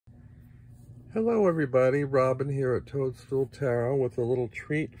Hello everybody, Robin here at Toadstool Tarot with a little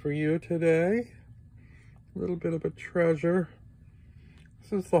treat for you today. A little bit of a treasure.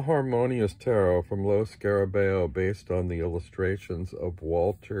 This is the Harmonious Tarot from Lo Scarabeo, based on the illustrations of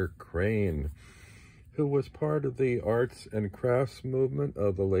Walter Crane, who was part of the arts and crafts movement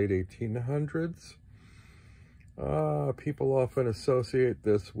of the late 1800s. People often associate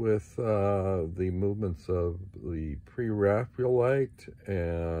this with the movements of the Pre-Raphaelite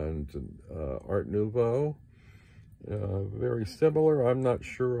and Art Nouveau. Very similar. I'm not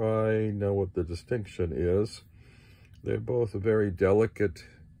sure I know what the distinction is. They're both very delicate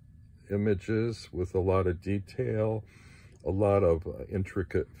images with a lot of detail, a lot of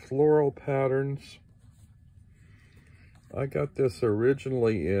intricate floral patterns. I got this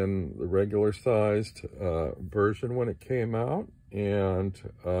originally in the regular sized version when it came out, and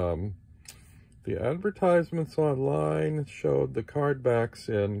the advertisements online showed the card backs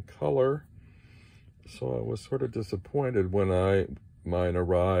in color, so I was sort of disappointed when mine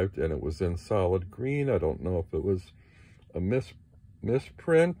arrived and it was in solid green. I don't know if it was a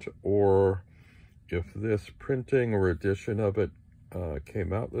misprint or if this printing or edition of it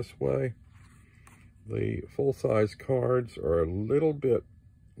came out this way. The full-size cards are a little bit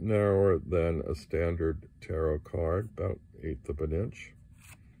narrower than a standard tarot card, about 1/8 of an inch.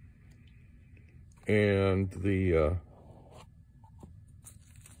 And the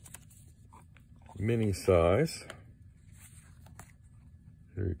mini size,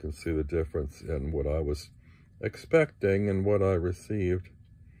 here you can see the difference in what I was expecting and what I received.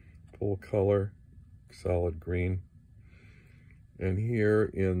 Full color, solid green. And here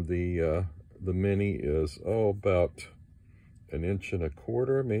in the mini is, about 1.25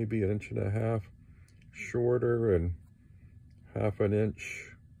 inches, maybe 1.5 inches shorter and 1/2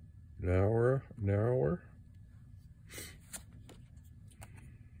 inch narrower.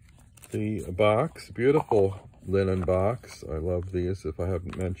 The box, beautiful linen box. I love these. If I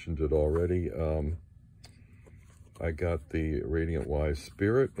haven't mentioned it already, I got the Radiant Wise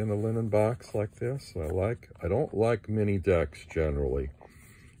Spirit in a linen box like this. I don't like mini decks generally,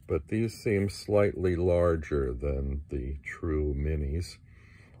 but these seem slightly larger than the true minis,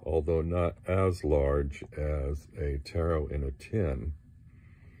 although not as large as a tarot in a tin.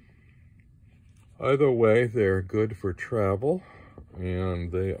 Either way, they're good for travel,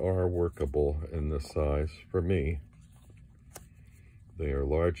 and they are workable in this size for me. They are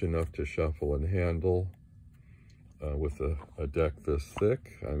large enough to shuffle and handle with a deck this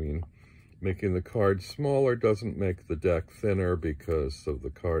thick. I mean, making the cards smaller doesn't make the deck thinner because of the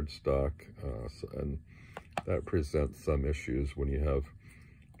cardstock, and that presents some issues when you have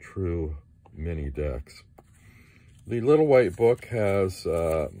true mini decks. The little white book has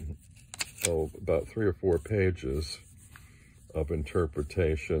about 3 or 4 pages of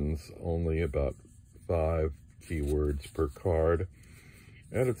interpretations, only about 5 keywords per card,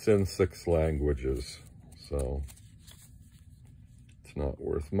 and it's in 6 languages, so it's not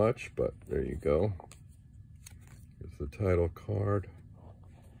worth much, but there you go. Here's the title card.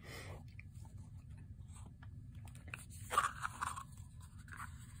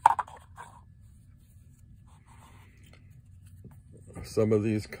 Some of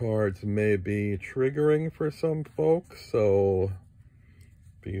these cards may be triggering for some folks, so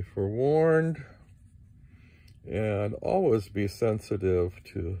be forewarned. And always be sensitive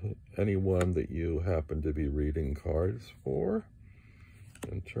to anyone that you happen to be reading cards for,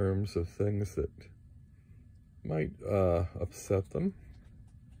 in terms of things that might upset them.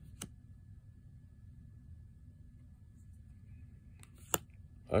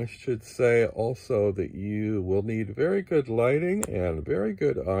 I should say also that you will need very good lighting and very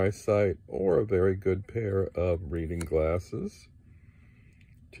good eyesight, or a very good pair of reading glasses,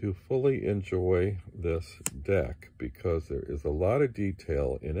 to fully enjoy this deck, because there is a lot of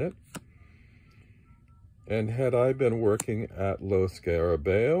detail in it. And had I been working at Lo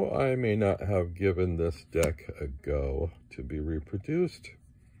Scarabeo, I may not have given this deck a go to be reproduced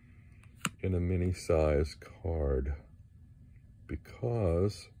in a mini size card,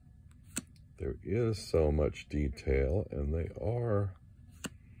 because there is so much detail and they are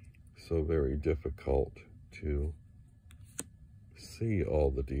so very difficult to see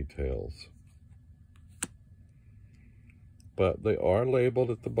all the details. But they are labeled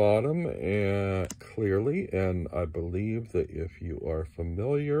at the bottom and clearly, and I believe that if you are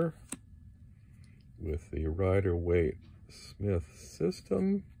familiar with the Rider-Waite-Smith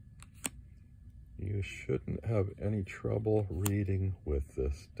system, you shouldn't have any trouble reading with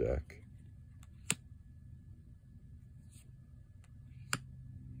this deck.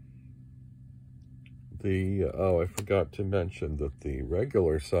 I forgot to mention that the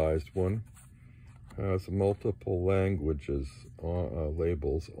regular sized one has multiple languages,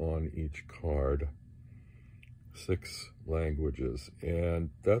 labels on each card. 6 languages,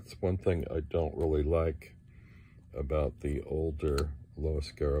 and that's one thing I don't really like about the older Lo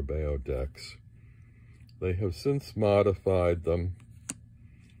Scarabeo decks. They have since modified them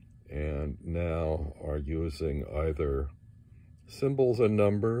and now are using either symbols and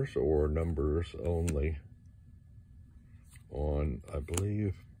numbers or numbers only on, I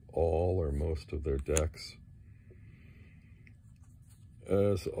believe, all or most of their decks.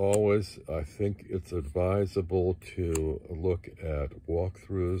 As always, I think it's advisable to look at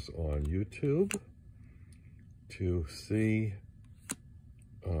walkthroughs on YouTube to see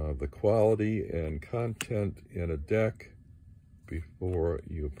the quality and content in a deck before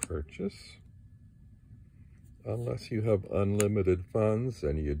you purchase. Unless you have unlimited funds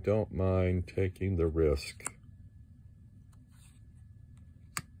and you don't mind taking the risk.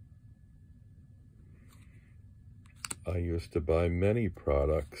 I used to buy many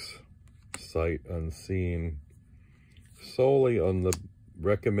products, sight unseen, solely on the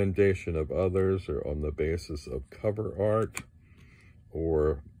recommendation of others or on the basis of cover art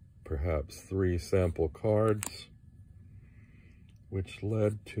or perhaps 3 sample cards, which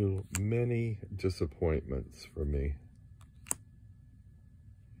led to many disappointments for me.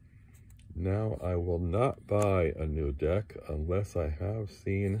 Now I will not buy a new deck unless I have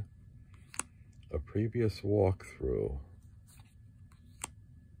seen a previous walkthrough,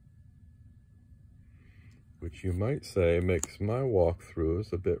 which you might say makes my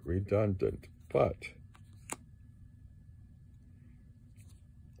walkthroughs a bit redundant, but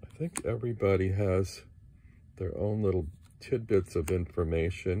I think everybody has their own little tidbits of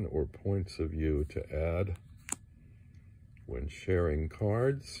information or points of view to add when sharing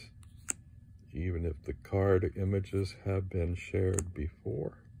cards, even if the card images have been shared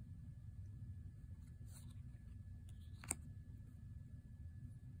before.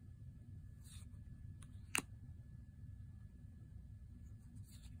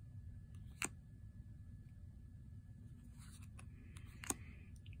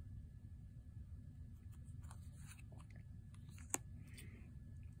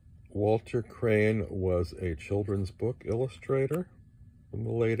 Walter Crane was a children's book illustrator in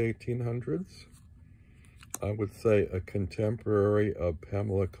the late 1800s. I would say a contemporary of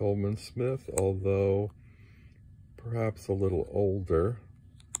Pamela Colman Smith, although perhaps a little older.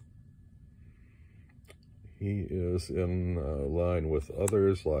 He is in line with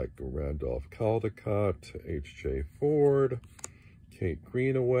others like Randolph Caldecott, H.J. Ford, Kate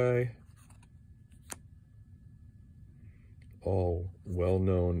Greenaway, all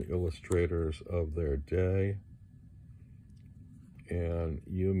well-known illustrators of their day. And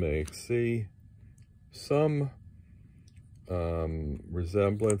you may see some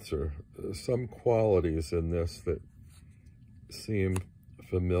resemblance or some qualities in this that seem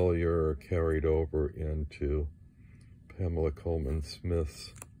familiar or carried over into Pamela Colman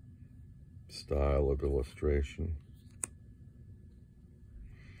Smith's style of illustration.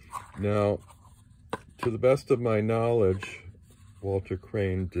 Now, to the best of my knowledge, Walter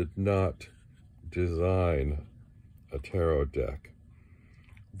Crane did not design a tarot deck.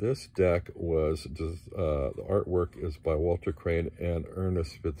 This deck was, the artwork is by Walter Crane and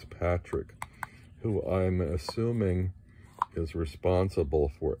Ernest Fitzpatrick, who I'm assuming is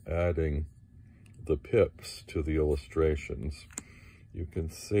responsible for adding the pips to the illustrations. You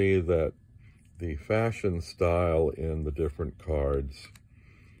can see that the fashion style in the different cards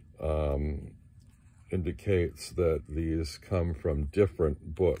indicates that these come from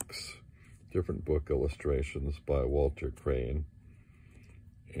different books, different book illustrations by Walter Crane.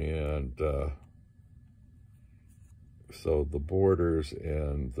 And so the borders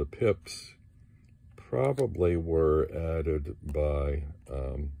and the pips probably were added by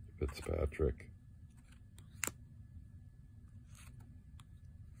Fitzpatrick.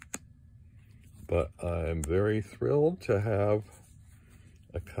 But I'm very thrilled to have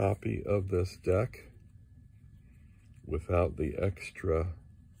a copy of this deck without the extra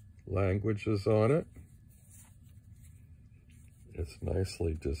languages on it. It's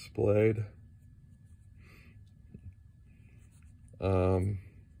nicely displayed.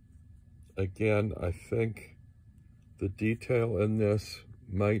 Again, I think the detail in this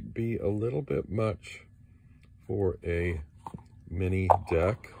might be a little bit much for a mini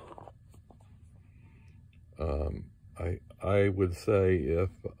deck. I would say if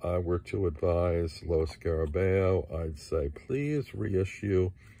I were to advise Lo Scarabeo, I'd say please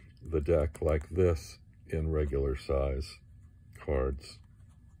reissue the deck like this in regular size cards.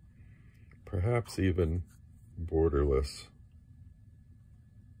 Perhaps even borderless.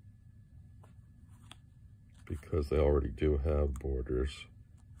 because they already do have borders.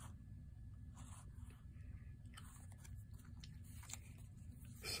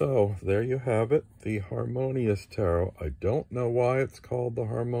 So there you have it, the Harmonious Tarot. I don't know why it's called the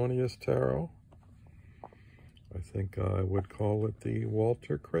Harmonious Tarot. I think I would call it the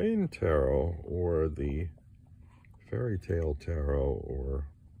Walter Crane Tarot, or the Fairy Tale Tarot, or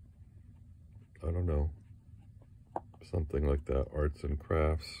I don't know, something like that. Arts and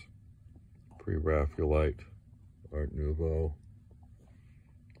Crafts, Pre-Raphaelite, Art Nouveau.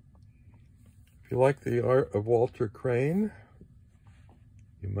 If you like the art of Walter Crane,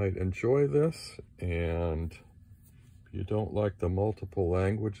 you might enjoy this, and if you don't like the multiple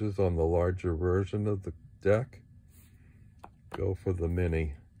languages on the larger version of the deck, go for the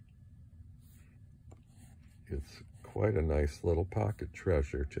mini. It's quite a nice little pocket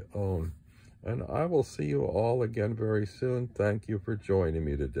treasure to own. And I will see you all again very soon. Thank you for joining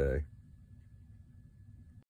me today.